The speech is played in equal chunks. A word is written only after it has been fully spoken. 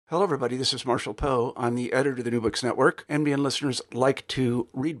Hello, everybody. This is Marshall Poe. I'm the editor of the New Books Network. NBN listeners like to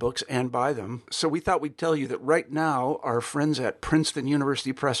read books and buy them. So we thought we'd tell you that right now, our friends at Princeton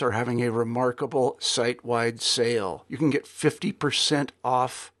University Press are having a remarkable site-wide sale. You can get 50%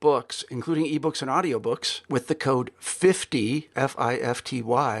 off books, including ebooks and audiobooks, with the code 50,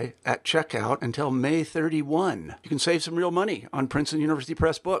 F-I-F-T-Y, at checkout until May 31. You can save some real money on Princeton University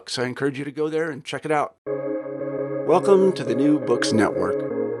Press books. I encourage you to go there and check it out. Welcome to the New Books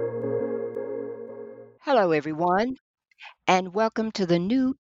Network. Hello, everyone, and welcome to the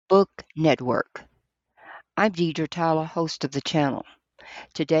New Book Network. I'm Deidre Tyler, host of the channel.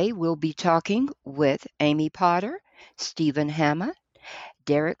 Today, we'll be talking with Amy Potter, Stephen Hammond,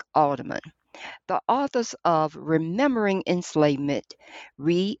 Derek Alderman, the authors of Remembering Enslavement,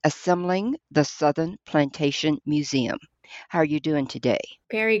 Reassembling the Southern Plantation Museum. How are you doing today?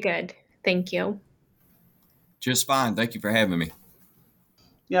 Very good. Thank you. Just fine. Thank you for having me.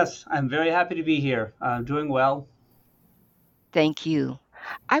 Yes, I'm very happy to be here. I'm doing well. Thank you.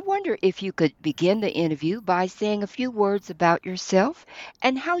 I wonder if you could begin the interview by saying a few words about yourself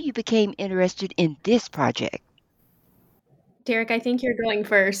and how you became interested in this project. Derek, I think you're going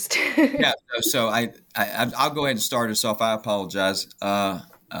first. Yeah, so I'll go ahead and start us off. I apologize.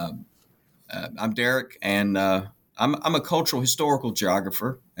 I'm Derek, and I'm a cultural historical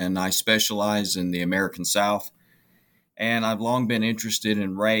geographer, and I specialize in the American South. And I've long been interested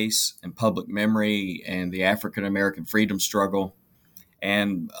in race and public memory and the African American freedom struggle.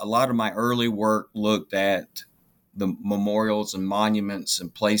 And a lot of my early work looked at the memorials and monuments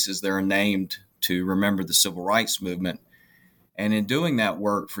and places that are named to remember the civil rights movement. And in doing that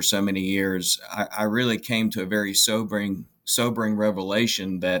work for so many years, I really came to a very sobering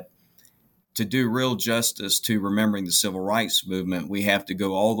revelation that to do real justice to remembering the civil rights movement, we have to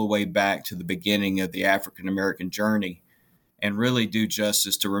go all the way back to the beginning of the African American journey and really do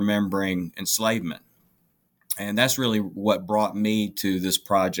justice to remembering enslavement. And that's really what brought me to this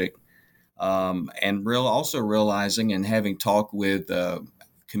project. And also realizing and having talked with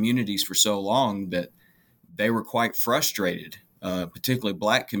communities for so long that they were quite frustrated, particularly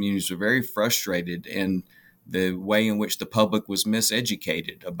Black communities were very frustrated in the way in which the public was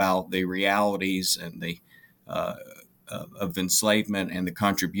miseducated about the realities and the of enslavement and the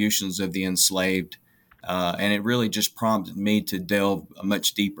contributions of the enslaved. And it really just prompted me to delve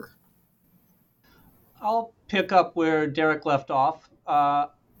much deeper. I'll pick up where Derek left off.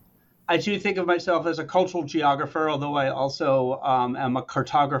 I do think of myself as a cultural geographer, although I also am a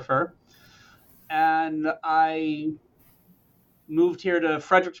cartographer. And I moved here to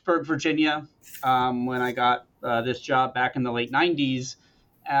Fredericksburg, Virginia, when I got this job back in the late 90s,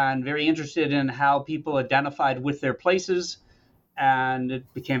 and very interested in how people identified with their places. And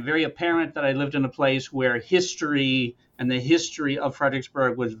it became very apparent that I lived in a place where history and the history of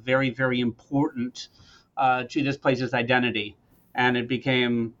Fredericksburg was very, very important to this place's identity. And it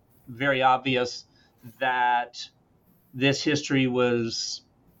became very obvious that this history was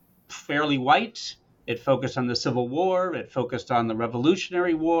fairly white. It focused on the Civil War. It focused on the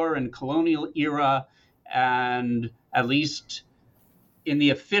Revolutionary War and colonial era. And at least in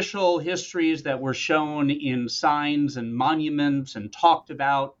the official histories that were shown in signs and monuments and talked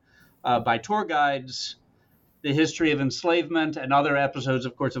about by tour guides, the history of enslavement and other episodes,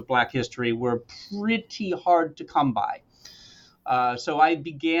 of course, of Black history were pretty hard to come by. So I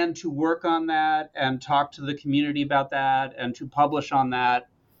began to work on that and talk to the community about that and to publish on that,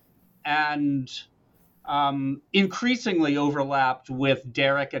 and increasingly overlapped with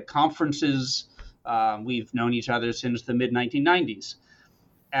Derek at conferences. We've known each other since the mid-1990s.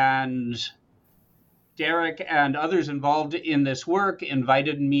 And Derek and others involved in this work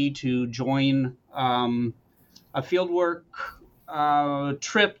invited me to join a fieldwork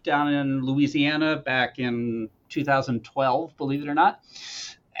trip down in Louisiana back in 2012, believe it or not.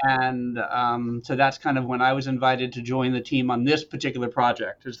 And so that's kind of when I was invited to join the team on this particular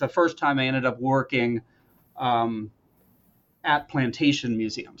project. It's the first time I ended up working at plantation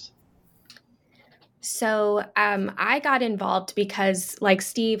museums. So I got involved because, like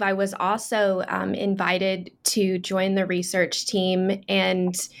Steve, I was also invited to join the research team.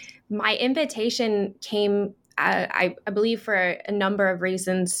 And my invitation came, I believe, for a number of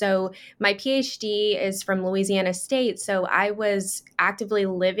reasons. So my PhD is from Louisiana State. So I was actively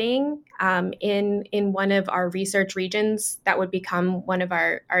living in one of our research regions that would become one of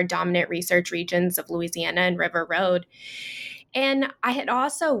our dominant research regions of Louisiana and River Road. And I had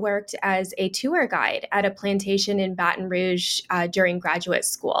also worked as a tour guide at a plantation in Baton Rouge during graduate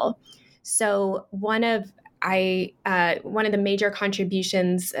school. So one of one of the major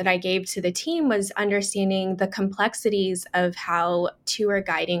contributions that I gave to the team was understanding the complexities of how tour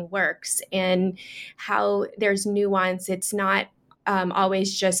guiding works and how there's nuance. It's not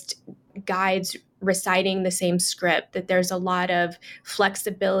always just guides reciting the same script, that there's a lot of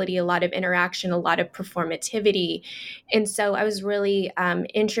flexibility, a lot of interaction, a lot of performativity. And so I was really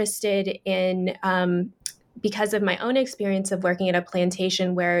interested in, because of my own experience of working at a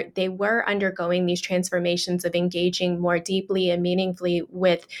plantation where they were undergoing these transformations of engaging more deeply and meaningfully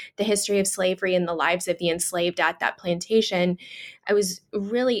with the history of slavery and the lives of the enslaved at that plantation, I was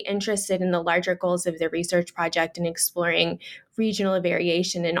really interested in the larger goals of the research project and exploring regional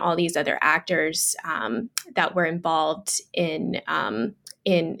variation and all these other actors that were involved in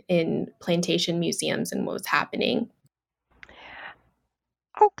plantation museums and what was happening.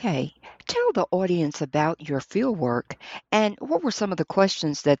 Okay, tell the audience about your fieldwork and what were some of the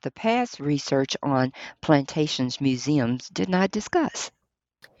questions that the past research on plantations museums did not discuss?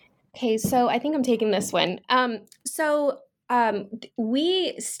 Okay, so I think I'm taking this one.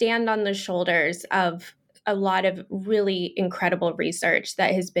 We stand on the shoulders of a lot of really incredible research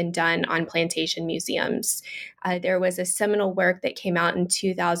that has been done on plantation museums. There was a seminal work that came out in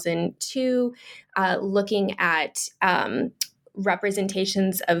 2002 looking at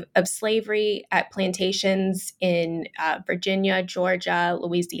representations of slavery at plantations in Virginia, Georgia,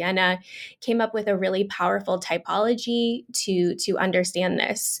 Louisiana, came up with a really powerful typology to understand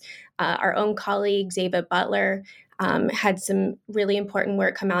this. Our own colleague, Zava Butler, had some really important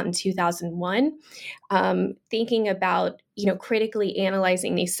work come out in 2001, thinking about, critically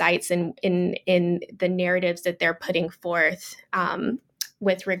analyzing these sites in the narratives that they're putting forth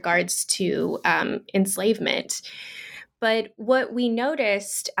with regards to enslavement. But what we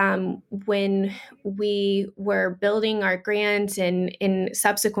noticed when we were building our grant and in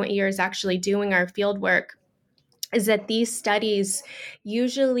subsequent years actually doing our field work is that these studies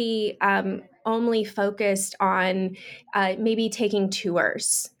usually only focused on maybe taking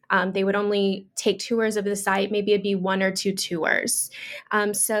tours. They would only take tours of the site. Maybe it'd be 1 or 2 tours.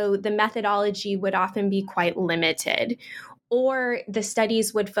 So the methodology would often be quite limited. Or the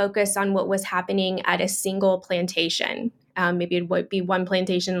studies would focus on what was happening at a single plantation. Maybe it would be one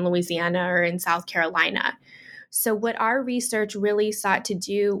plantation in Louisiana or in South Carolina. So what our research really sought to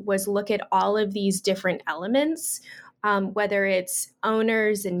do was look at all of these different elements, whether it's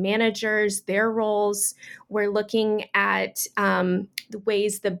owners and managers, their roles. We're looking at the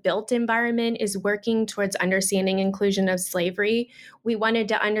ways the built environment is working towards understanding inclusion of slavery. We wanted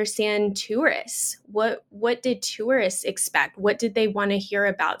to understand tourists. What did tourists expect? What did they want to hear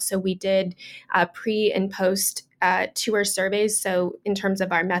about? So we did pre and post tour surveys. So in terms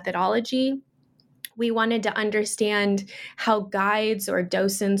of our methodology, we wanted to understand how guides or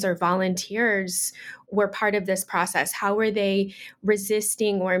docents or volunteers were part of this process. How were they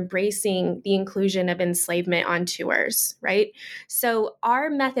resisting or embracing the inclusion of enslavement on tours, right? So our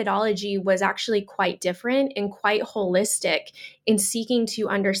methodology was actually quite different and quite holistic in seeking to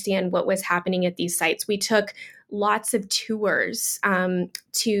understand what was happening at these sites. We took lots of tours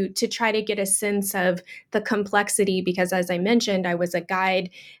to try to get a sense of the complexity, because as I mentioned, I was a guide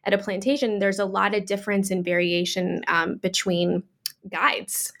at a plantation. There's a lot of difference and variation between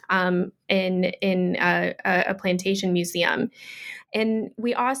guides in a plantation museum. And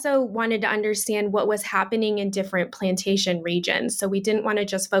we also wanted to understand what was happening in different plantation regions. So we didn't want to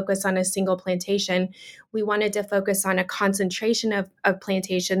just focus on a single plantation. We wanted to focus on a concentration of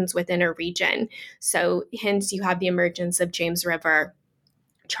plantations within a region. So hence you have the emergence of James River,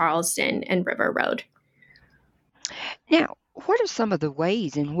 Charleston, and River Road. Now, what are some of the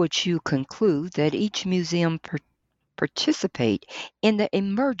ways in which you conclude that each museum participate in the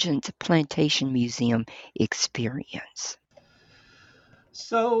emergent plantation museum experience?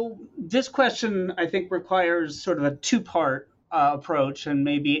 So this question, I think, requires sort of a two-part approach, and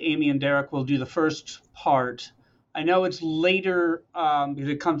maybe Amy and Derek will do the first part. I know it's later, because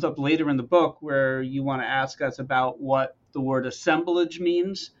it comes up later in the book, where you want to ask us about what the word assemblage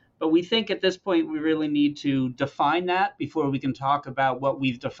means. But we think at this point we really need to define that before we can talk about what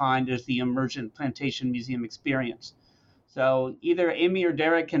we've defined as the emergent plantation museum experience. So either Amy or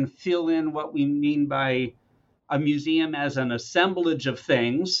Derek can fill in what we mean by a museum as an assemblage of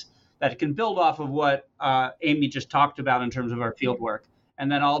things that can build off of what Amy just talked about in terms of our field work.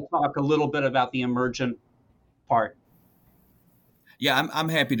 And then I'll talk a little bit about the emergent part. Yeah, I'm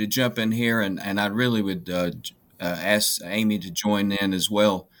happy to jump in here, and I really would ask Amy to join in as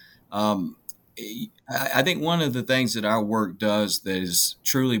well. I think one of the things that our work does that is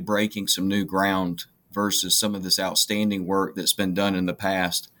truly breaking some new ground versus some of this outstanding work that's been done in the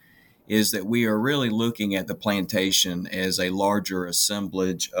past is that we are really looking at the plantation as a larger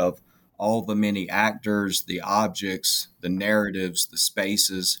assemblage of all the many actors, the objects, the narratives, the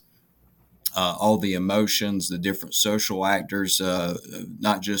spaces, all the emotions, the different social actors,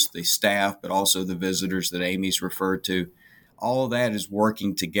 not just the staff, but also the visitors that Amy's referred to. All of that is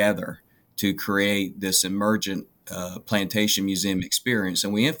working together to create this emergent plantation museum experience.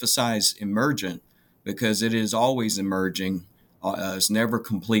 And we emphasize emergent because it is always emerging. It's never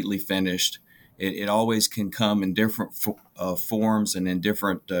completely finished. It always can come in different forms and in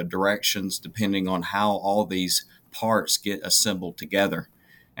different directions, depending on how all these parts get assembled together.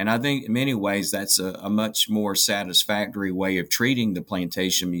 And I think in many ways that's a much more satisfactory way of treating the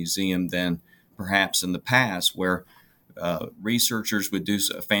Plantation Museum than perhaps in the past, where researchers would do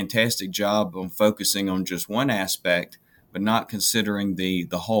a fantastic job on focusing on just one aspect, but not considering the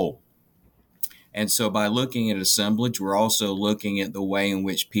whole. And so by looking at assemblage, we're also looking at the way in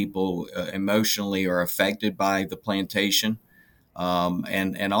which people emotionally are affected by the plantation,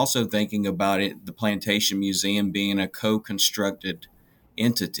 and also thinking about it, the Plantation Museum being a co-constructed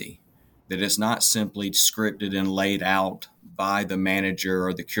entity, that is not simply scripted and laid out by the manager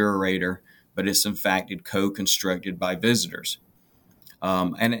or the curator, but it's in fact co-constructed by visitors.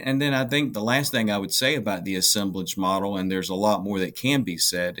 And then I think the last thing I would say about the assemblage model, and there's a lot more that can be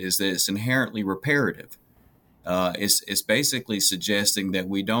said, is that it's inherently reparative. It's basically suggesting that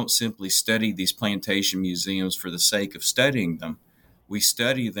we don't simply study these plantation museums for the sake of studying them. We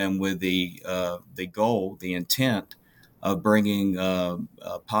study them with the goal, the intent of bringing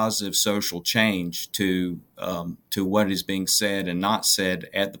positive social change to what is being said and not said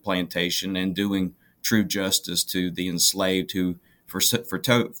at the plantation, and doing true justice to the enslaved who for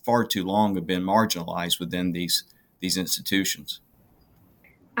far too long have been marginalized within these institutions.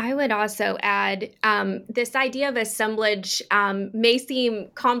 I would also add this idea of assemblage may seem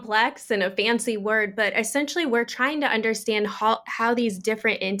complex and a fancy word, but essentially we're trying to understand how these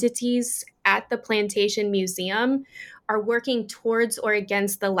different entities at the Plantation Museum are working towards or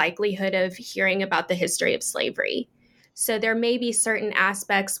against the likelihood of hearing about the history of slavery. So there may be certain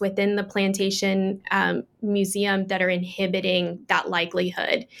aspects within the Plantation Museum that are inhibiting that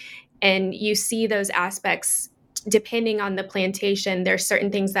likelihood. And you see those aspects depending on the plantation. There's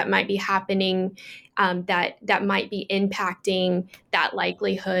certain things that might be happening that might be impacting that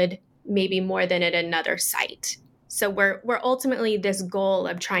likelihood maybe more than at another site. So we're ultimately this goal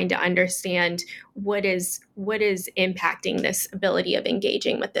of trying to understand what is impacting this ability of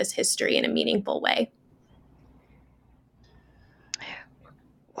engaging with this history in a meaningful way.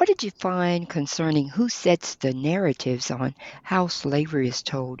 What did you find concerning who sets the narratives on how slavery is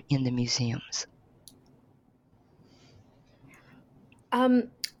told in the museums?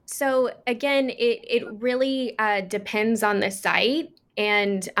 So again, it really depends on the site.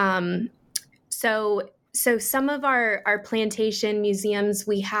 And so some of our plantation museums,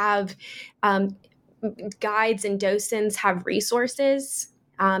 we have guides and docents have resources.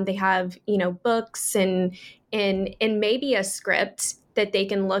 They have, books and maybe a script that they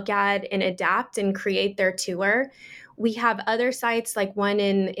can look at and adapt and create their tour. We have other sites, like one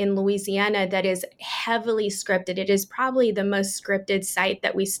in Louisiana, that is heavily scripted. It is probably the most scripted site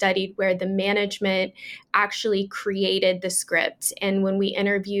that we studied, where the management actually created the script. And when we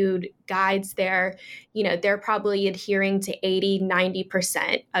interviewed guides there, they're probably adhering to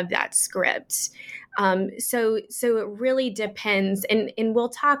 80-90% of that script. So it really depends. And we'll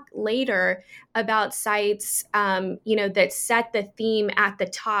talk later about sites, that set the theme at the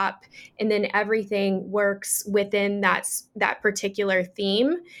top, and then everything works within that particular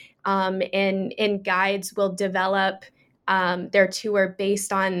theme. And guides will develop their tour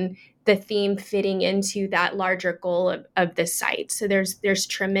based on the theme fitting into that larger goal of the site. So there's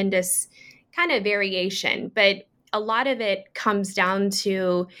tremendous kind of variation, but a lot of it comes down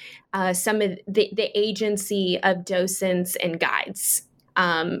to some of the agency of docents and guides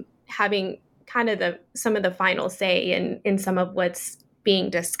having kind of some of the final say in some of what's being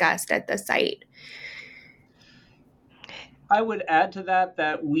discussed at the site. I would add to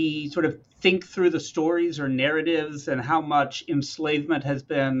that we sort of think through the stories or narratives and how much enslavement has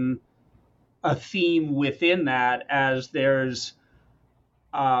been a theme within that, as there's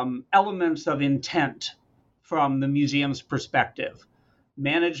elements of intent from the museum's perspective.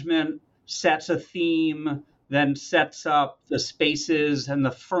 Management sets a theme, then sets up the spaces and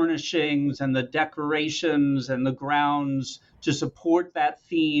the furnishings and the decorations and the grounds to support that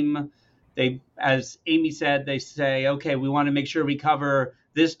theme. They, as Amy said, they say, okay, we want to make sure we cover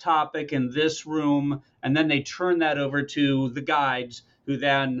this topic in this room, and then they turn that over to the guides, who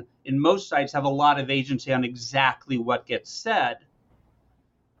then, in most sites, have a lot of agency on exactly what gets said.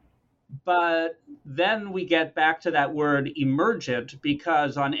 But then we get back to that word emergent,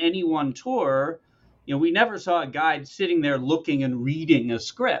 because on any one tour, we never saw a guide sitting there looking and reading a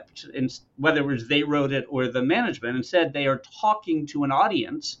script, and whether it was they wrote it or the management. Instead, they are talking to an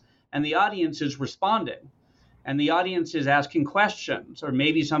audience, and the audience is responding, and the audience is asking questions, or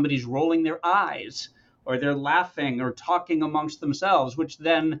maybe somebody's rolling their eyes, or they're laughing or talking amongst themselves, which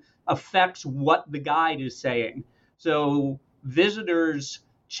then affects what the guide is saying. So visitors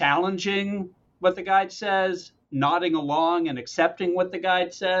challenging what the guide says, nodding along and accepting what the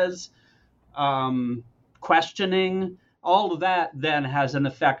guide says, questioning, all of that then has an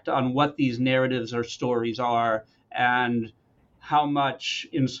effect on what these narratives or stories are, and how much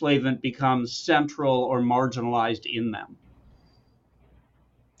enslavement becomes central or marginalized in them.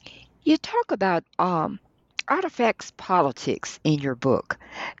 You talk about artifacts politics in your book.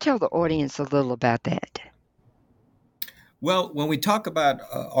 Tell the audience a little about that. Well, when we talk about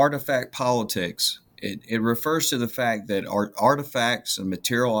artifact politics, it refers to the fact that artifacts and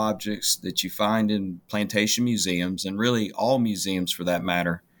material objects that you find in plantation museums, and really all museums for that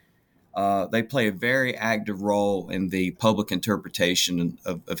matter, they play a very active role in the public interpretation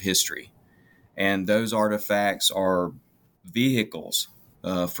of history. And those artifacts are vehicles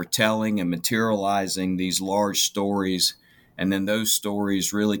for telling and materializing these large stories. And then those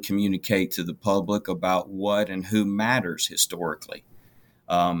stories really communicate to the public about what and who matters historically.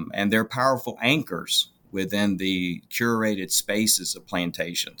 And they're powerful anchors within the curated spaces of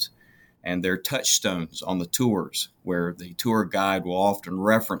plantations. And they're touchstones on the tours, where the tour guide will often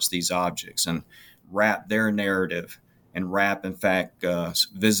reference these objects and wrap their narrative and wrap, in fact,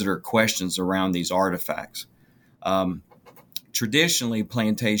 visitor questions around these artifacts. Traditionally,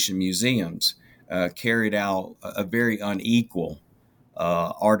 plantation museums carried out a very unequal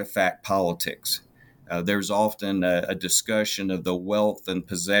artifact politics. There's often a discussion of the wealth and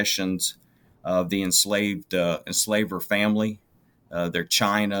possessions of the enslaver family, their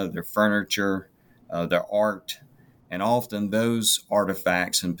china, their furniture, their art, and often those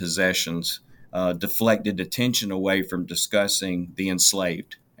artifacts and possessions deflected attention away from discussing the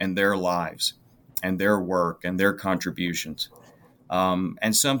enslaved and their lives and their work and their contributions.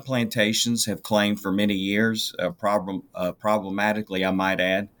 And some plantations have claimed for many years, problematically, I might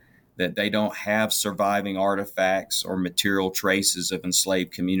add, that they don't have surviving artifacts or material traces of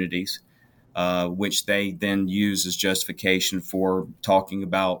enslaved communities, which they then use as justification for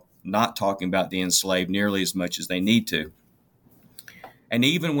not talking about the enslaved nearly as much as they need to. And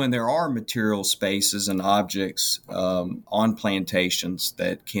even when there are material spaces and objects on plantations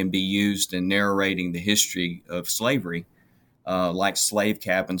that can be used in narrating the history of slavery, like slave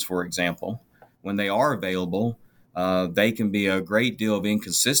cabins, for example, when they are available, they can be a great deal of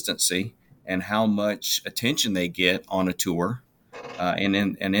inconsistency in how much attention they get on a tour and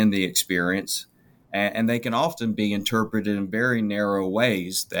in the experience. And they can often be interpreted in very narrow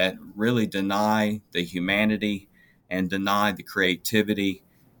ways that really deny the humanity and deny the creativity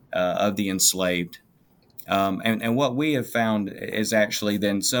of the enslaved. And what we have found is actually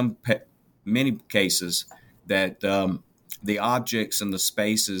then many cases that the objects and the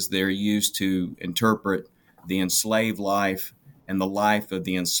spaces they're used to interpret the enslaved life and the life of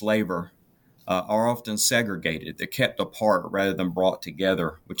the enslaver are often segregated. They're kept apart rather than brought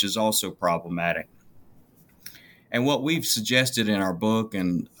together, which is also problematic. And what we've suggested in our book,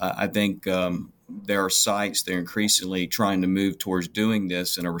 and I think there are sites that are increasingly trying to move towards doing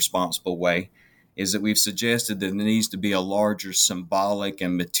this in a responsible way, is that we've suggested that there needs to be a larger symbolic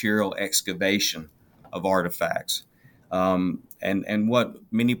and material excavation of artifacts. And what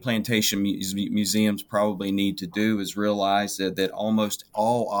many plantation museums probably need to do is realize that almost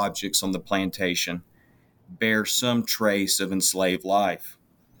all objects on the plantation bear some trace of enslaved life,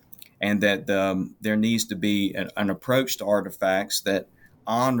 and that there needs to be an approach to artifacts that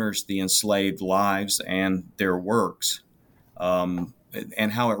honors the enslaved lives and their works,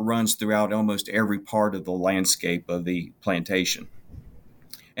 and how it runs throughout almost every part of the landscape of the plantation.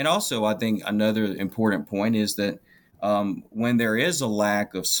 And also, I think another important point is that when there is a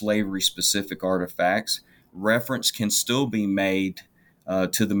lack of slavery-specific artifacts, reference can still be made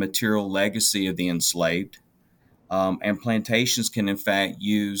to the material legacy of the enslaved. And plantations can, in fact,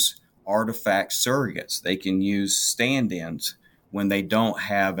 use artifact surrogates. They can use stand-ins when they don't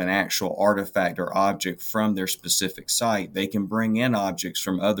have an actual artifact or object from their specific site. They can bring in objects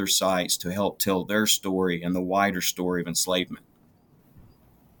from other sites to help tell their story and the wider story of enslavement.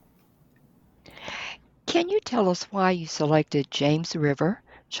 Can you tell us why you selected James River,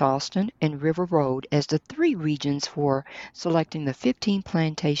 Charleston, and River Road as the 3 regions for selecting the 15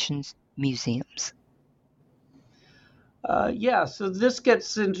 plantations museums? So this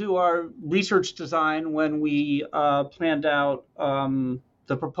gets into our research design when we planned out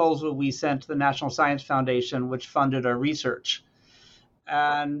the proposal we sent to the National Science Foundation, which funded our research.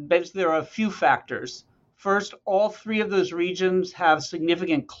 And basically, there are a few factors. First, all three of those regions have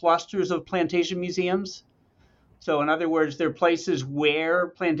significant clusters of plantation museums. So, in other words, they're places where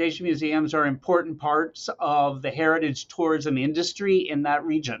plantation museums are important parts of the heritage tourism industry in that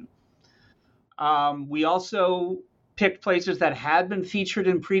region. We also picked places that had been featured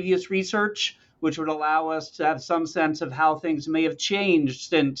in previous research, which would allow us to have some sense of how things may have changed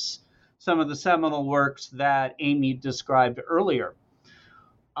since some of the seminal works that Amy described earlier.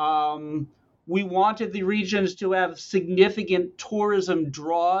 We wanted the regions to have significant tourism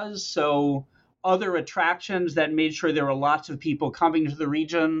draws, so other attractions that made sure there were lots of people coming to the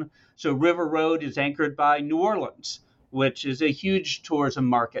region. So River Road is anchored by New Orleans, which is a huge tourism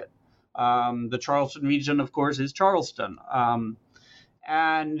market. The Charleston region, of course, is Charleston.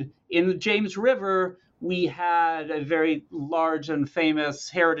 And in the James River, we had a very large and famous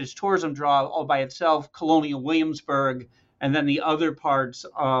heritage tourism draw all by itself, Colonial Williamsburg, and then the other parts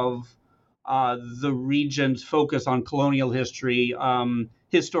of the region's focus on colonial history,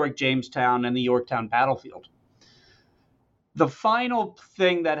 historic Jamestown and the Yorktown battlefield. The final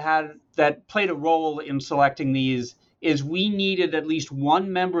thing that played a role in selecting these is we needed at least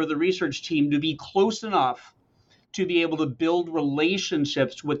one member of the research team to be close enough to be able to build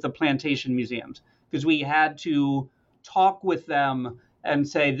relationships with the plantation museums, because we had to talk with them and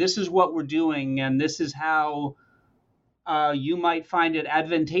say, this is what we're doing, and this is how you might find it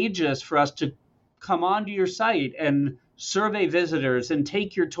advantageous for us to come onto your site and survey visitors and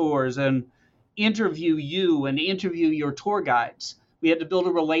take your tours and interview you and interview your tour guides. We had to build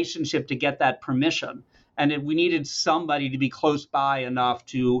a relationship to get that permission. And we needed somebody to be close by enough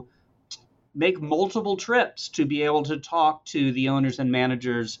to make multiple trips to be able to talk to the owners and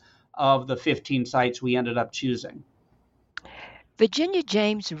managers of the 15 sites we ended up choosing. Virginia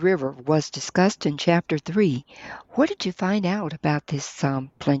James River was discussed in Chapter 3. What did you find out about this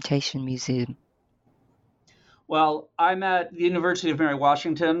plantation museum? Well, I'm at the University of Mary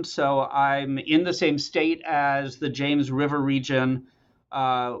Washington, so I'm in the same state as the James River region,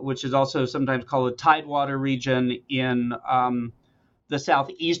 which is also sometimes called the Tidewater region in the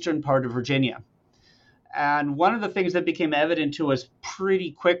southeastern part of Virginia. And one of the things that became evident to us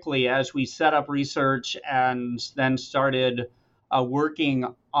pretty quickly as we set up research and then started working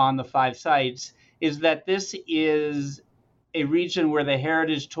on the 5 sites is that this is a region where the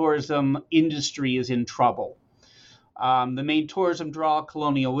heritage tourism industry is in trouble. The main tourism draw,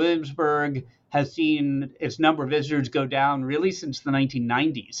 Colonial Williamsburg, has seen its number of visitors go down really since the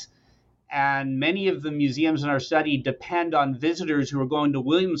 1990s. And many of the museums in our study depend on visitors who are going to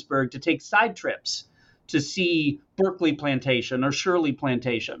Williamsburg to take side trips to see Berkeley Plantation or Shirley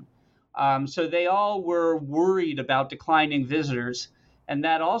Plantation. So they all were worried about declining visitors. And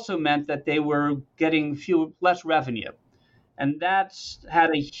that also meant that they were getting less revenue. And that's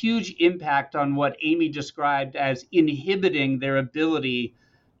had a huge impact on what Amy described as inhibiting their ability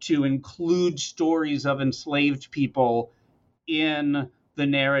to include stories of enslaved people in the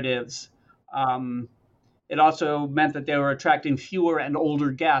narratives. It also meant that they were attracting fewer and older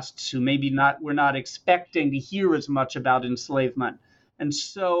guests who maybe were not expecting to hear as much about enslavement. And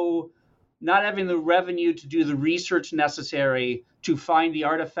so not having the revenue to do the research necessary to find the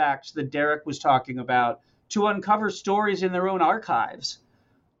artifacts that Derek was talking about, to uncover stories in their own archives,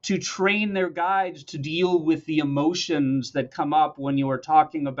 to train their guides to deal with the emotions that come up when you are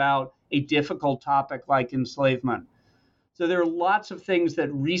talking about a difficult topic like enslavement. So there are lots of things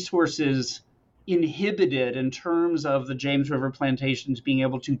that resources inhibited in terms of the James River plantations being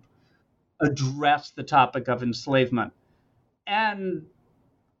able to address the topic of enslavement. And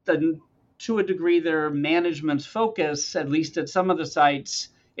then, to a degree, their management's focus, at least at some of the sites,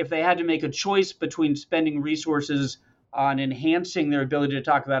 if they had to make a choice between spending resources on enhancing their ability to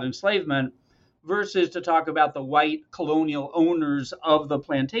talk about enslavement versus to talk about the white colonial owners of the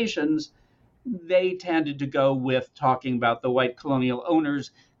plantations, they tended to go with talking about the white colonial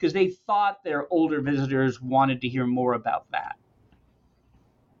owners because they thought their older visitors wanted to hear more about that.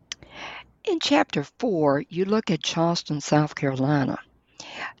 In Chapter 4, you look at Charleston, South Carolina.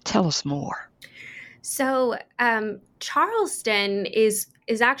 Tell us more. So Charleston is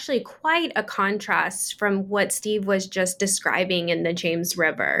actually quite a contrast from what Steve was just describing in the James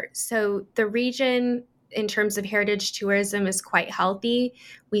River. So the region, in terms of heritage tourism, is quite healthy.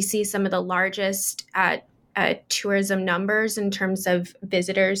 We see some of the largest tourism numbers in terms of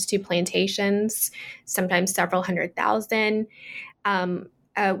visitors to plantations, sometimes several 100,000.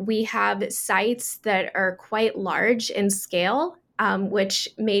 we have sites that are quite large in scale, which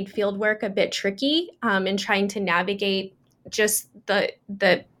made fieldwork a bit tricky in trying to navigate just the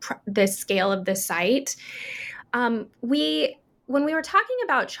scale of the site. When we were talking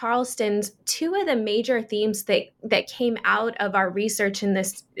about Charleston, two of the major themes that came out of our research in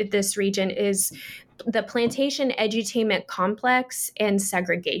this region is the plantation edutainment complex and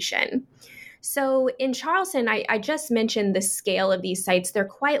segregation. So in Charleston, I just mentioned the scale of these sites. They're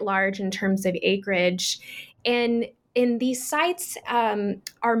quite large in terms of acreage. And these sites are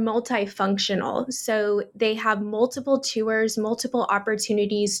multifunctional. So they have multiple tours, multiple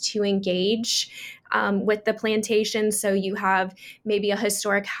opportunities to engage with the plantation. So you have maybe a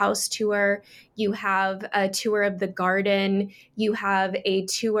historic house tour, you have a tour of the garden, you have a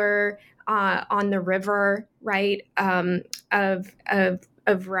tour on the river, right,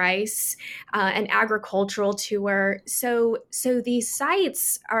 of rice, an agricultural tour. So these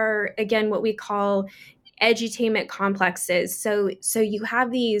sites are, again, what we call edutainment complexes. So you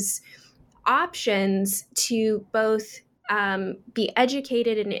have these options to both be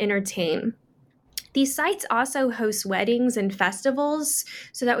educated and entertain. These sites also host weddings and festivals.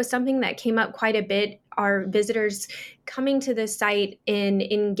 So that was something that came up quite a bit. Our visitors coming to the site and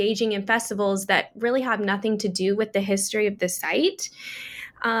engaging in festivals that really have nothing to do with the history of the site.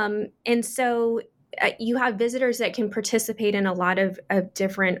 And so you have visitors that can participate in a lot of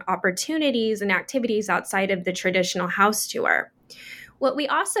different opportunities and activities outside of the traditional house tour. What we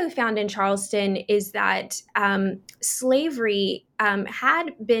also found in Charleston is that slavery had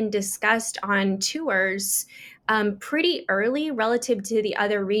been discussed on tours pretty early relative to the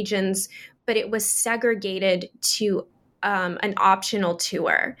other regions, but it was segregated to an optional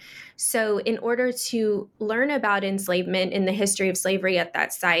tour. So in order to learn about enslavement and the history of slavery at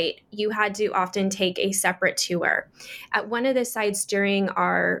that site, you had to often take a separate tour. At one of the sites during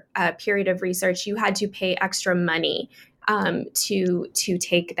our period of research, you had to pay extra money to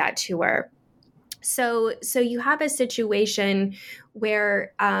take that tour. So you have a situation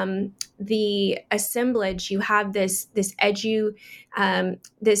where the assemblage, you have this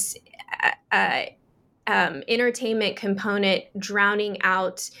entertainment component drowning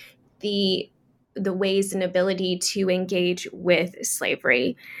out the ways and ability to engage with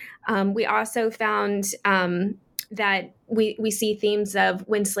slavery. We also found that we see themes of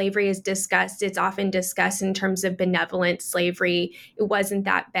when slavery is discussed, it's often discussed in terms of benevolent slavery. It wasn't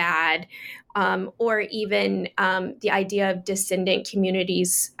that bad. Or even the idea of descendant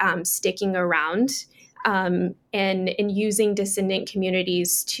communities sticking around and using descendant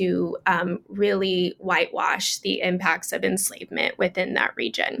communities to really whitewash the impacts of enslavement within that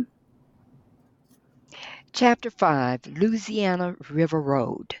region. Chapter 5, Louisiana River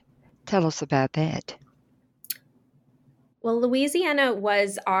Road. Tell us about that. Well, Louisiana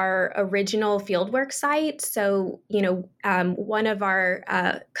was our original fieldwork site. So, one of our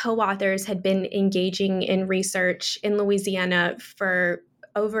co-authors had been engaging in research in Louisiana for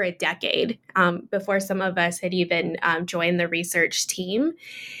over a decade before some of us had even joined the research team.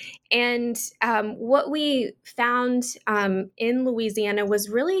 And what we found in Louisiana was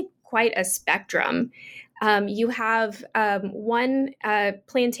really quite a spectrum. You have one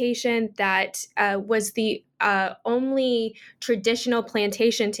plantation that was the only traditional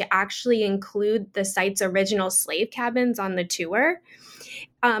plantation to actually include the site's original slave cabins on the tour,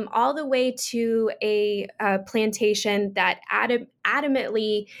 all the way to a plantation that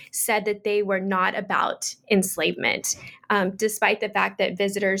adamantly said that they were not about enslavement, despite the fact that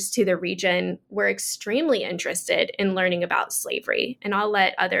visitors to the region were extremely interested in learning about slavery. And I'll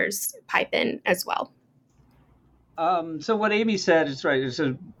let others pipe in as well. So what Amy said is right. It's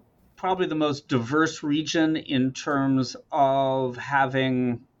probably the most diverse region in terms of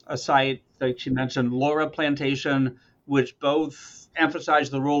having a site, like she mentioned, Laura Plantation, which both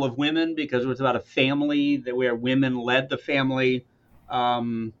emphasized the role of women because it was about a family where women led the family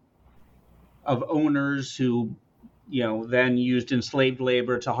of owners who, then used enslaved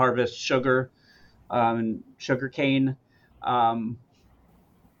labor to harvest sugar and sugar cane.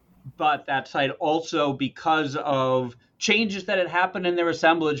 But that site also, because of changes that had happened in their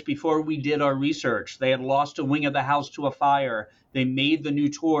assemblage before we did our research, they had lost a wing of the house to a fire. They made the new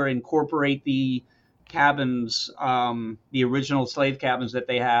tour incorporate the cabins, the original slave cabins that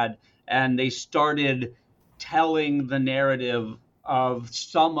they had, and they started telling the narrative of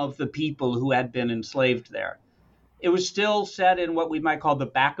some of the people who had been enslaved there. It was still set in what we might call the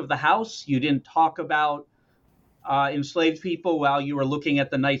back of the house. You didn't talk about enslaved people while you were looking at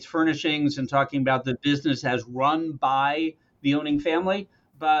the nice furnishings and talking about the business as run by the owning family,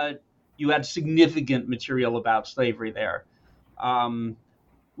 but you had significant material about slavery there.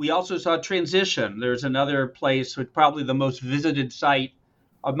 We also saw Transition. There's another place with probably the most visited site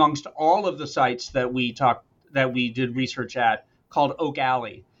amongst all of the sites that we did research at, called Oak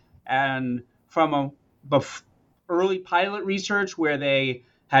Alley. And from early pilot research where they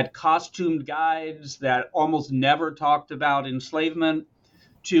had costumed guides that almost never talked about enslavement,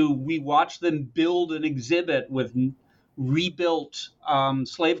 to we watched them build an exhibit with rebuilt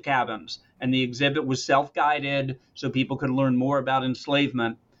slave cabins. And the exhibit was self-guided so people could learn more about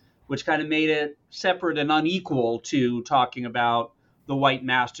enslavement, which kind of made it separate and unequal to talking about the white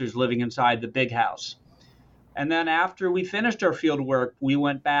masters living inside the big house. And then after we finished our field work, we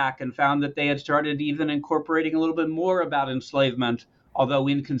went back and found that they had started even incorporating a little bit more about enslavement, although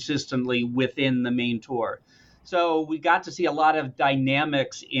inconsistently, within the main tour. So we got to see a lot of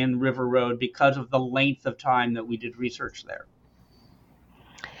dynamics in River Road because of the length of time that we did research there.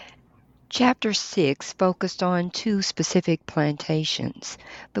 Chapter 6 focused on two specific plantations,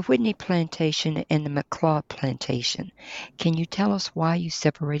 the Whitney Plantation and the McLeod Plantation. Can you tell us why you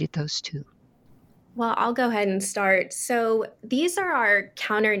separated those two? Well, I'll go ahead and start. So these are our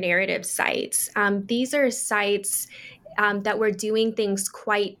counter-narrative sites. These are sites that were doing things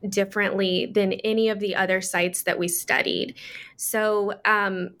quite differently than any of the other sites that we studied. So,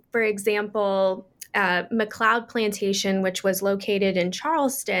 for example, McLeod Plantation, which was located in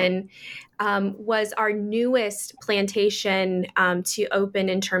Charleston, was our newest plantation to open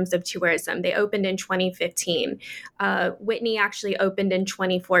in terms of tourism. They opened in 2015. Whitney actually opened in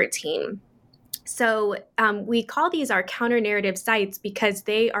 2014. So we call these our counter-narrative sites because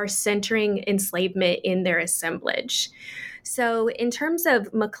they are centering enslavement in their assemblage. So in terms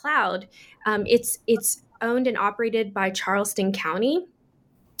of McLeod, it's owned and operated by Charleston County.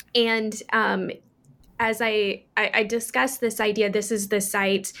 And as I discussed this idea, this is the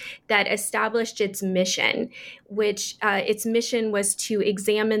site that established its mission, which its mission was to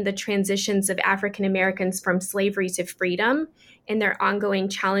examine the transitions of African Americans from slavery to freedom and their ongoing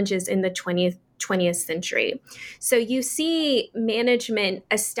challenges in the 20th century. So you see management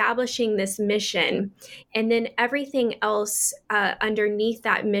establishing this mission, and then everything else underneath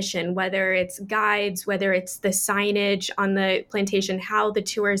that mission, whether it's guides, whether it's the signage on the plantation, how the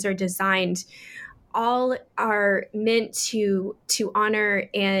tours are designed, all are meant to honor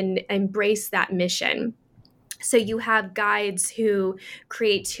and embrace that mission. So you have guides who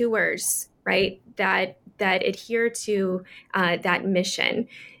create tours, right, that adhere to that mission.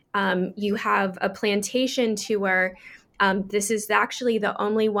 You have a plantation tour. This is actually the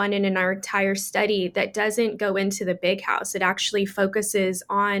only one in our entire study that doesn't go into the big house. It actually focuses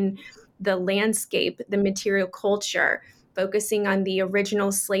on the landscape, the material culture, focusing on the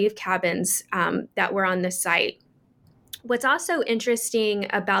original slave cabins that were on the site. What's also interesting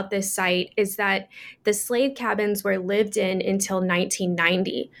about this site is that the slave cabins were lived in until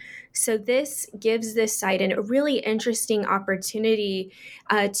 1990. So this gives this site a really interesting opportunity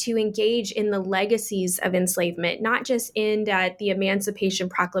to engage in the legacies of enslavement, not just in the Emancipation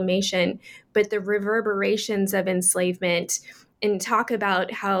Proclamation, but the reverberations of enslavement, and talk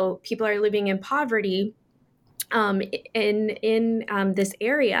about how people are living in poverty in this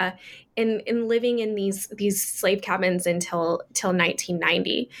area and living in these slave cabins until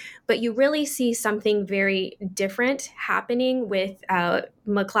 1990. But you really see something very different happening with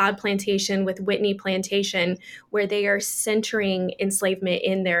McLeod Plantation, with Whitney Plantation, where they are centering enslavement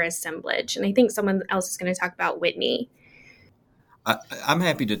in their assemblage. And I think someone else is going to talk about Whitney. I'm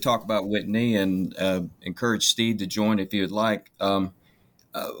happy to talk about Whitney and encourage Steve to join if he would like.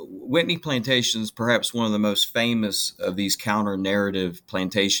 Whitney Plantation is perhaps one of the most famous of these counter-narrative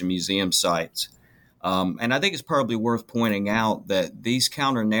plantation museum sites. And I think it's probably worth pointing out that these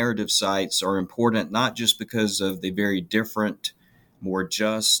counter-narrative sites are important not just because of the very different, more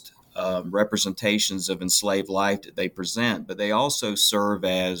just representations of enslaved life that they present, but they also serve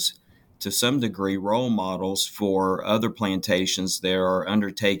as, to some degree, role models for other plantations that are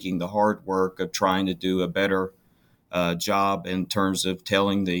undertaking the hard work of trying to do a better job in terms of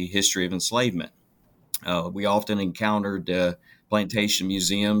telling the history of enslavement. We often encountered plantation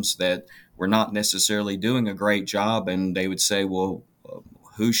museums that were not necessarily doing a great job, and they would say, well,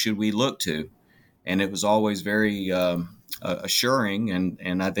 who should we look to? And it was always very assuring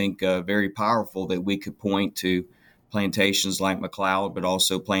and I think very powerful that we could point to plantations like McLeod, but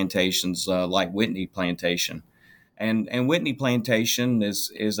also plantations like Whitney Plantation. And Whitney Plantation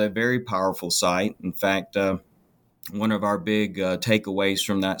is a very powerful site. In fact, one of our big takeaways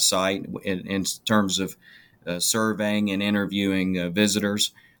from that site in terms of surveying and interviewing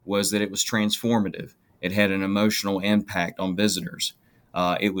visitors was that it was transformative. It had an emotional impact on visitors.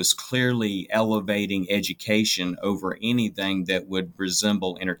 It was clearly elevating education over anything that would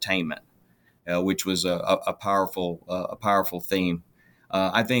resemble entertainment, which was a powerful theme.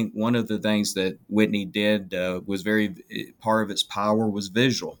 I think one of the things that Whitney did was part of its power was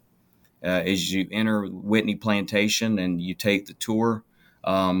visual. As you enter Whitney Plantation and you take the tour,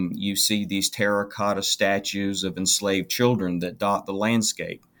 you see these terracotta statues of enslaved children that dot the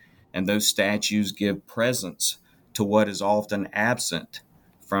landscape. And those statues give presence to what is often absent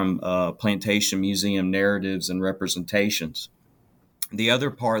from plantation museum narratives and representations. The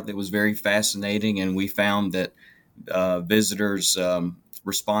other part that was very fascinating, and we found that visitors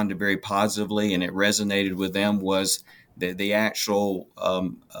responded very positively and it resonated with them, was the actual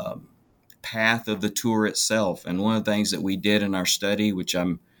path of the tour itself. And one of the things that we did in our study, which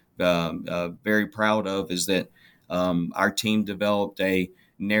I'm very proud of, is that our team developed a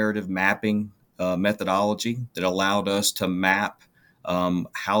narrative mapping methodology that allowed us to map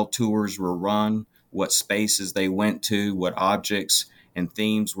how tours were run, what spaces they went to, what objects and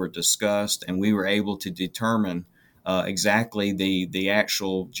themes were discussed, and we were able to determine exactly the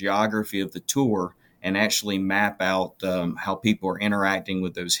actual geography of the tour and actually map out how people are interacting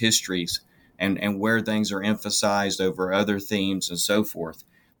with those histories and where things are emphasized over other themes and so forth.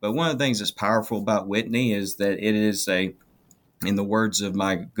 But one of the things that's powerful about Whitney is that it is in the words of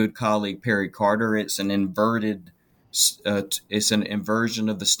my good colleague Perry Carter, it's an inversion of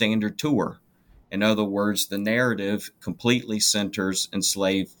the standard tour. In other words, the narrative completely centers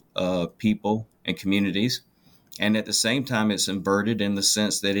enslaved people and communities. And at the same time, it's inverted in the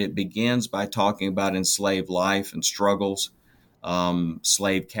sense that it begins by talking about enslaved life and struggles,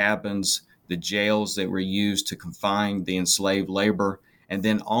 slave cabins, the jails that were used to confine the enslaved labor, and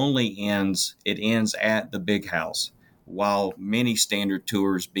then it ends at the big house. While many standard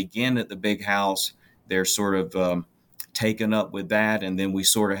tours begin at the big house, they're sort of taken up with that, and then we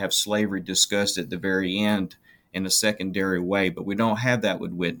sort of have slavery discussed at the very end in a secondary way, but we don't have that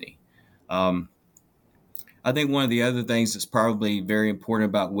with Whitney. I think one of the other things that's probably very important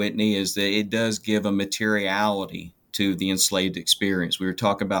about Whitney is that it does give a materiality to the enslaved experience. We were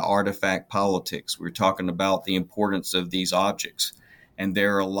talking about artifact politics. We were talking about the importance of these objects, and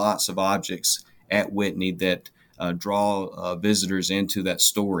there are lots of objects at Whitney that draw visitors into that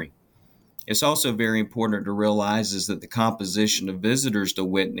story. It's also very important to realize is that the composition of visitors to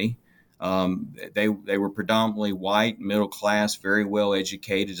Whitney, they were predominantly white, middle class, very well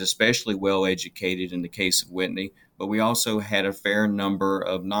educated, especially well educated in the case of Whitney. But we also had a fair number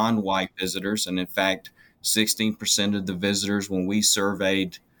of non-white visitors, and in fact, 16% of the visitors when we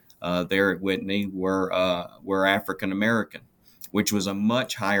surveyed there at Whitney were African American, which was a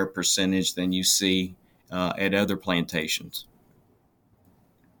much higher percentage than you see at other plantations.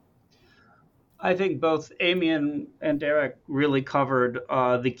 I think both Amy and Derek really covered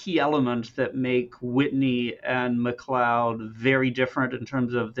the key elements that make Whitney and McLeod very different in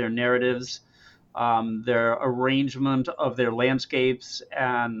terms of their narratives, their arrangement of their landscapes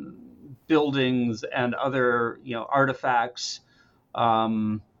and buildings and other artifacts.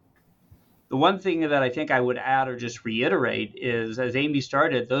 The one thing that I think I would add or just reiterate is, as Amy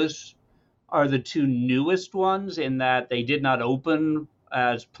started, those are the two newest ones in that they did not open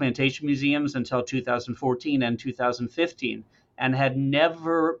as plantation museums until 2014 and 2015 and had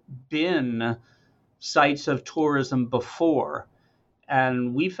never been sites of tourism before.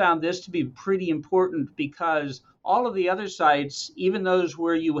 And we found this to be pretty important because all of the other sites, even those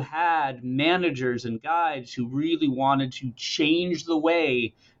where you had managers and guides who really wanted to change the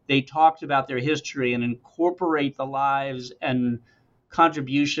way they talked about their history and incorporate the lives and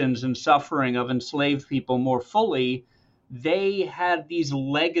contributions and suffering of enslaved people more fully, they had these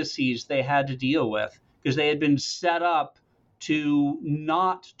legacies they had to deal with because they had been set up to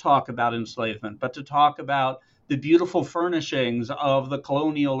not talk about enslavement, but to talk about the beautiful furnishings of the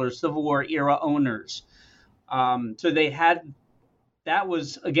colonial or Civil War era owners. So they had, that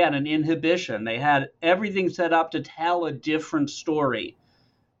was, again, an inhibition. They had everything set up to tell a different story.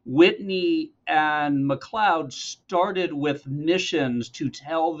 Whitney and McLeod started with missions to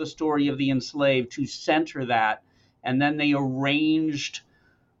tell the story of the enslaved, to center that. And then they arranged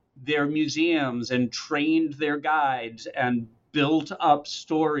their museums and trained their guides and built up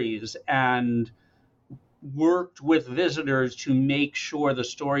stories and worked with visitors to make sure the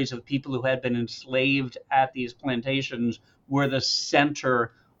stories of people who had been enslaved at these plantations were the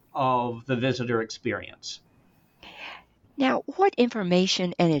center of the visitor experience. Now, what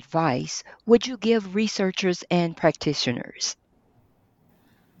information and advice would you give researchers and practitioners?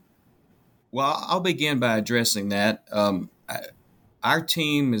 Well, I'll begin by addressing that. Our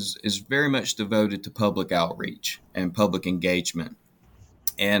team is very much devoted to public outreach and public engagement.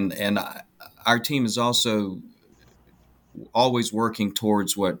 Our team is also always working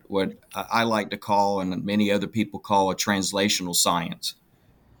towards what I like to call, and many other people call, a translational science.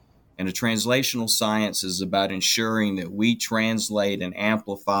 And a translational science is about ensuring that we translate and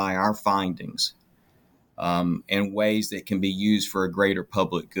amplify our findings in ways that can be used for a greater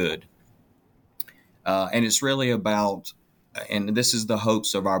public good. And it's really about, and this is the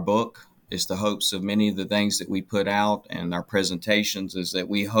hopes of our book, it's the hopes of many of the things that we put out and our presentations, is that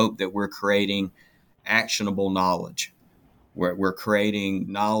we hope that we're creating actionable knowledge. We're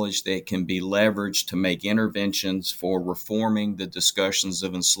creating knowledge that can be leveraged to make interventions for reforming the discussions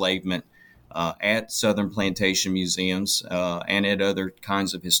of enslavement at Southern plantation museums and at other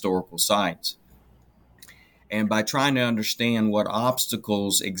kinds of historical sites. And by trying to understand what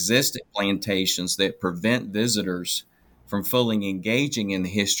obstacles exist at plantations that prevent visitors from fully engaging in the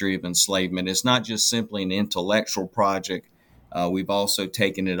history of enslavement, it's not just simply an intellectual project. We've also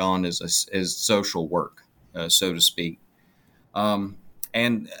taken it on as social work, so to speak.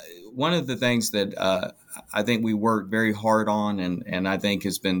 And one of the things that I think we worked very hard on, and I think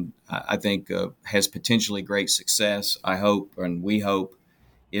has been, has potentially great success, I hope, and we hope,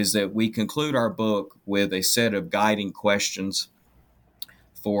 is that we conclude our book with a set of guiding questions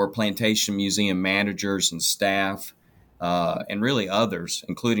for plantation museum managers and staff, and really others,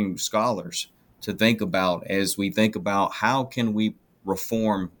 including scholars, to think about as we think about how can we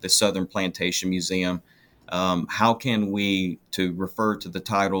reform the Southern Plantation Museum. How can we, to refer to the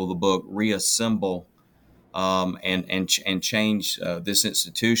title of the book, reassemble and change this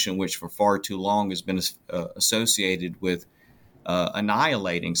institution, which for far too long has been associated with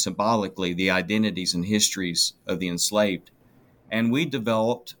annihilating symbolically the identities and histories of the enslaved. And we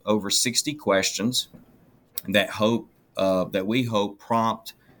developed over 60 questions that we hope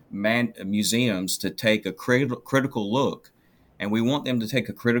prompt museums to take a critical look. And we want them to take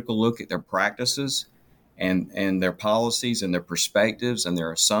a critical look at their practices and their policies and their perspectives and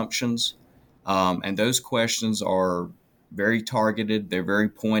their assumptions. And those questions are very targeted. They're very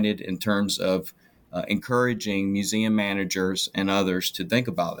pointed in terms of encouraging museum managers and others to think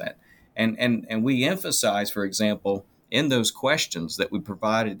about that. And we emphasize, for example, in those questions that we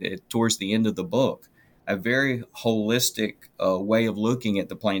provided towards the end of the book, a very holistic way of looking at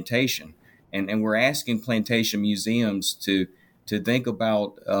the plantation. And we're asking plantation museums to think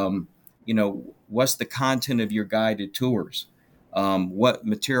about, what's the content of your guided tours? What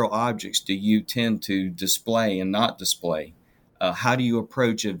material objects do you tend to display and not display? How do you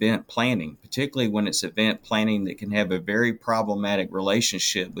approach event planning, particularly when it's event planning that can have a very problematic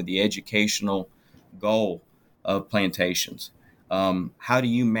relationship with the educational goal of plantations? How do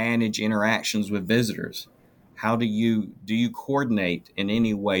you manage interactions with visitors? How do you coordinate in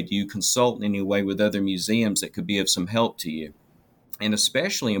any way? Do you consult in any way with other museums that could be of some help to you? And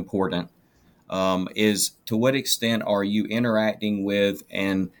especially important is, to what extent are you interacting with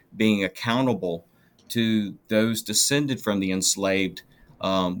and being accountable to those descended from the enslaved,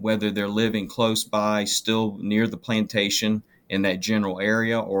 whether they're living close by, still near the plantation in that general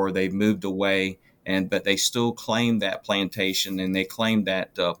area, or they've moved away, but they still claim that plantation and they claim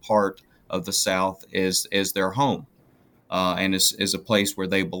that part of the South is their home and is a place where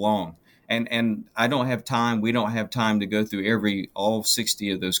they belong. And I don't have time. We don't have time to go through all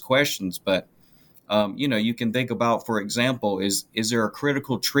 60 of those questions, but you can think about, for example, is there a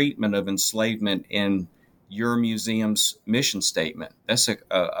critical treatment of enslavement in your museum's mission statement? That's,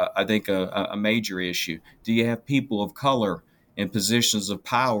 I think, a major issue. Do you have people of color in positions of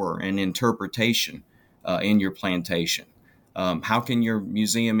power and interpretation in your plantation? How can your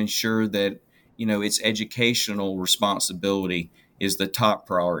museum ensure that, its educational responsibility is the top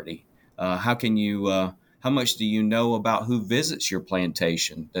priority? How much do you know about who visits your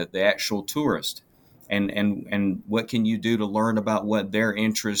plantation, the actual tourist? And what can you do to learn about what their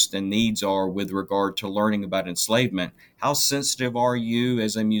interests and needs are with regard to learning about enslavement? How sensitive are you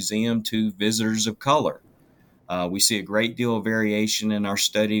as a museum to visitors of color? We see a great deal of variation in our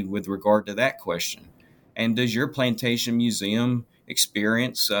study with regard to that question. And does your plantation museum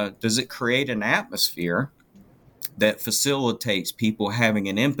experience, does it create an atmosphere that facilitates people having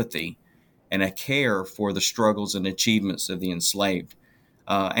an empathy and a care for the struggles and achievements of the enslaved?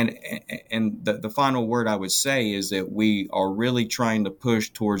 And the final word I would say is that we are really trying to push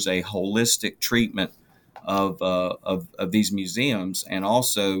towards a holistic treatment of these museums, and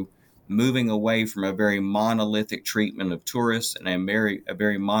also moving away from a very monolithic treatment of tourists and a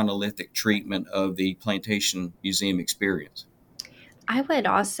very monolithic treatment of the plantation museum experience. I would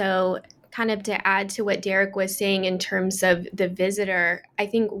also, kind of to add to what Derek was saying in terms of the visitor, I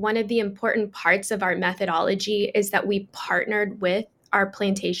think one of the important parts of our methodology is that we partnered with our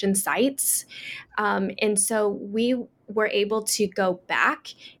plantation sites. And so we were able to go back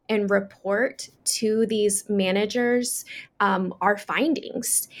and report to these managers our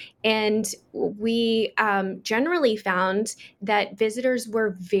findings. And we generally found that visitors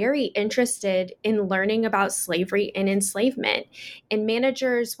were very interested in learning about slavery and enslavement. And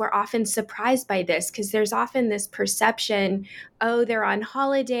managers were often surprised by this because there's often this perception, oh, they're on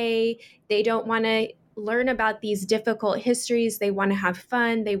holiday, they don't want to learn about these difficult histories. They want to have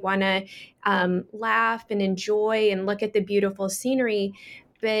fun. They want to laugh and enjoy and look at the beautiful scenery.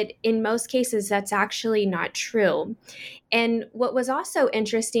 But in most cases, that's actually not true. And what was also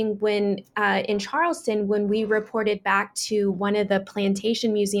interesting when in Charleston, when we reported back to one of the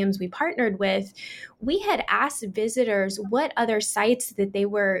plantation museums we partnered with, we had asked visitors what other sites that they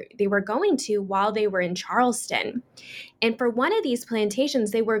were going to while they were in Charleston. And for one of these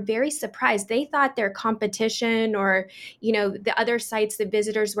plantations, they were very surprised. They thought their competition, or the other sites that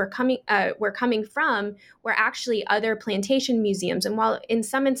visitors were coming from, were actually other plantation museums. And while in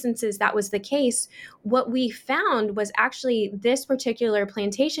some instances that was the case, what we found was actually this particular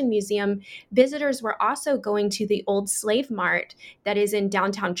plantation museum, visitors were also going to the old slave mart that is in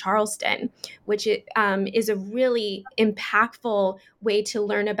downtown Charleston, which is a really impactful way to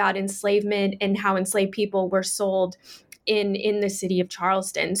learn about enslavement and how enslaved people were sold in the city of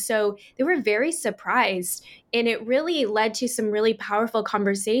Charleston. So they were very surprised, and it really led to some really powerful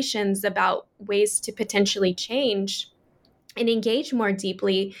conversations about ways to potentially change and engage more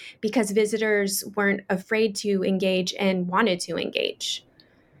deeply, because visitors weren't afraid to engage and wanted to engage.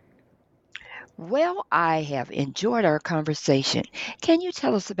 Well, I have enjoyed our conversation. Can you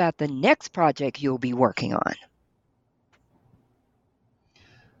tell us about the next project you'll be working on?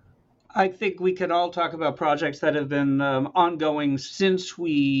 I think we could all talk about projects that have been ongoing since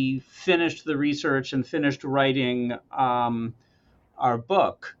we finished the research and finished writing our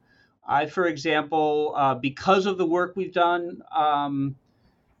book. For example, because of the work we've done,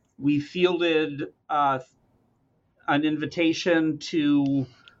 we fielded an invitation to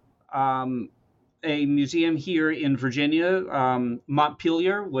a museum here in Virginia,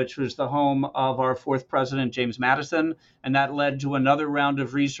 Montpelier, which was the home of our fourth president, James Madison. And that led to another round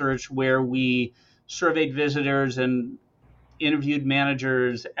of research where we surveyed visitors and interviewed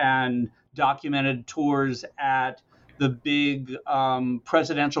managers and documented tours at the big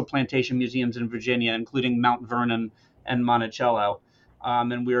presidential plantation museums in Virginia, including Mount Vernon and Monticello.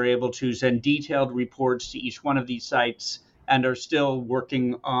 And we were able to send detailed reports to each one of these sites, and are still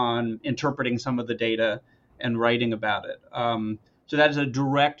working on interpreting some of the data and writing about it. So that is a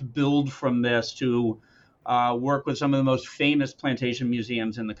direct build from this to work with some of the most famous plantation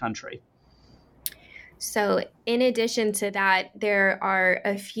museums in the country. So in addition to that, there are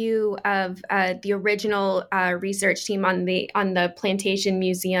a few of the original research team on the Plantation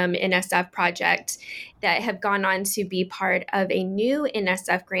Museum NSF project that have gone on to be part of a new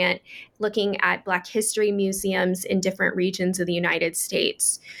NSF grant looking at Black history museums in different regions of the United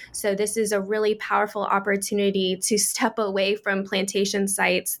States. So this is a really powerful opportunity to step away from plantation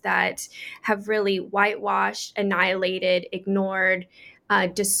sites that have really whitewashed, annihilated, ignored,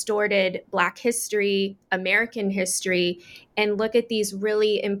 distorted Black history, American history, and look at these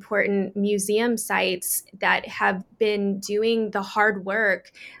really important museum sites that have been doing the hard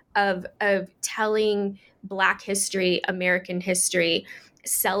work of telling Black history, American history,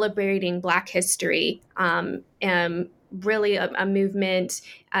 celebrating Black history, really a movement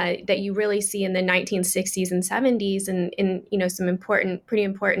that you really see in the 1960s and 70s, and in some pretty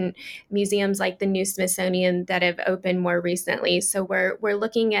important museums like the new Smithsonian that have opened more recently. So we're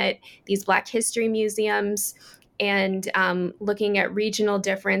looking at these Black history museums and looking at regional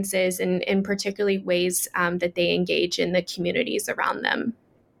differences and particularly ways that they engage in the communities around them.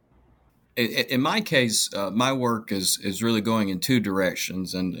 In my case, my work is really going in two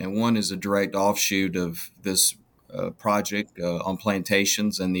directions, and one is a direct offshoot of this project on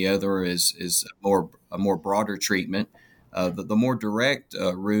plantations, and the other is a more broader treatment. The more direct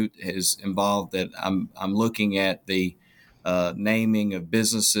route is involved that I'm looking at the naming of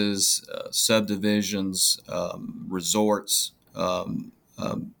businesses, subdivisions, resorts, and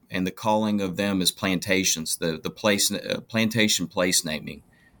the calling of them as plantations. The plantation place naming,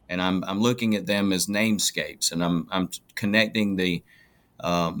 and I'm looking at them as namescapes, and I'm connecting the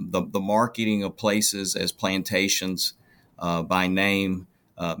marketing of places as plantations by name,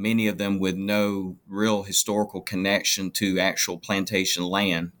 many of them with no real historical connection to actual plantation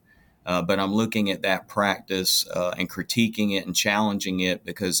land. But I'm looking at that practice and critiquing it and challenging it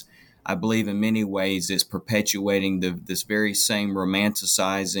because I believe in many ways it's perpetuating this very same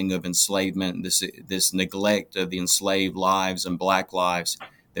romanticizing of enslavement, this neglect of the enslaved lives and Black lives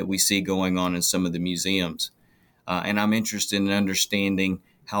that we see going on in some of the museums. And I'm interested in understanding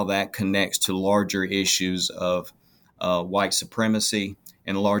how that connects to larger issues of white supremacy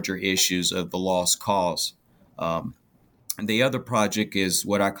and larger issues of the lost cause. And the other project is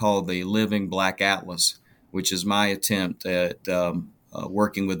what I call the Living Black Atlas, which is my attempt at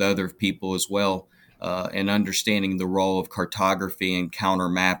working with other people as well and understanding the role of cartography and counter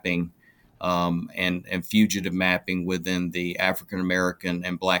mapping and fugitive mapping within the African American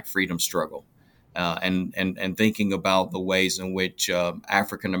and Black freedom struggle. And thinking about the ways in which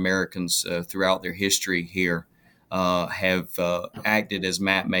African Americans throughout their history here have acted as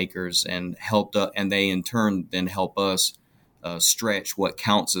map makers and helped, and they in turn then help us stretch what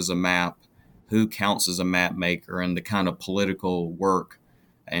counts as a map, who counts as a map maker, and the kind of political work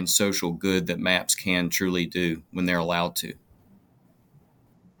and social good that maps can truly do when they're allowed to.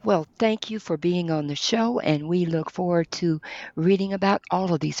 Well, thank you for being on the show, and we look forward to reading about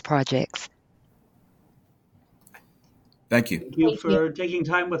all of these projects. Thank you. Thank you for taking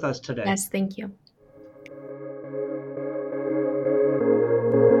time with us today. Yes, thank you.